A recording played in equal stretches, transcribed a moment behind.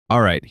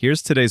Alright,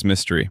 here's today's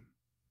mystery.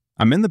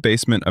 I'm in the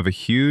basement of a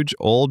huge,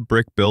 old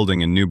brick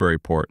building in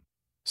Newburyport.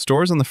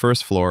 Stores on the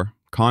first floor,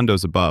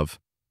 condos above,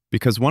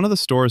 because one of the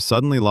stores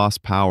suddenly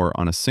lost power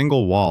on a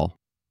single wall.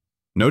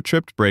 No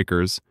tripped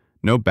breakers,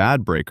 no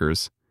bad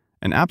breakers,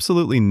 and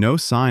absolutely no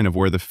sign of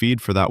where the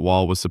feed for that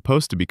wall was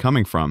supposed to be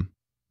coming from.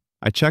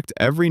 I checked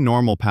every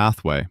normal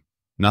pathway.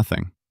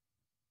 Nothing.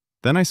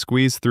 Then I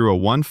squeezed through a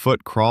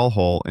 1-foot crawl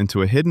hole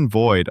into a hidden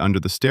void under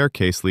the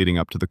staircase leading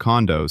up to the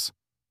condos.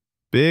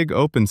 Big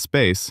open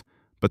space,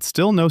 but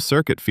still no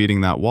circuit feeding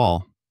that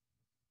wall.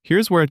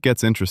 Here's where it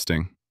gets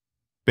interesting.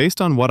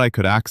 Based on what I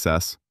could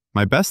access,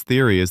 my best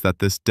theory is that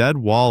this dead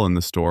wall in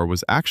the store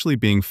was actually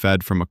being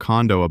fed from a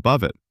condo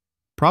above it,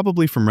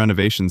 probably from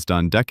renovations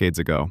done decades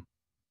ago.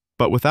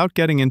 But without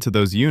getting into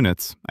those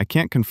units, I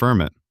can't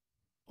confirm it.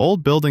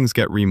 Old buildings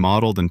get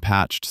remodeled and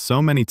patched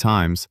so many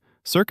times,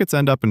 circuits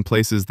end up in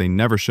places they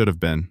never should have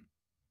been.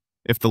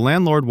 If the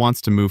landlord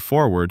wants to move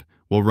forward,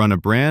 we'll run a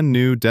brand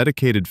new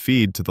dedicated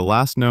feed to the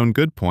last known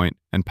good point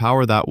and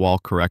power that wall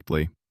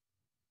correctly.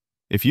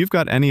 If you've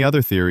got any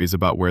other theories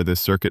about where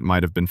this circuit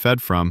might have been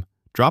fed from,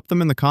 drop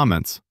them in the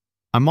comments.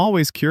 I'm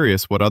always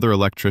curious what other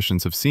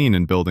electricians have seen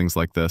in buildings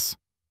like this.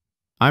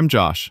 I'm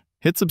Josh.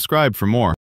 Hit subscribe for more.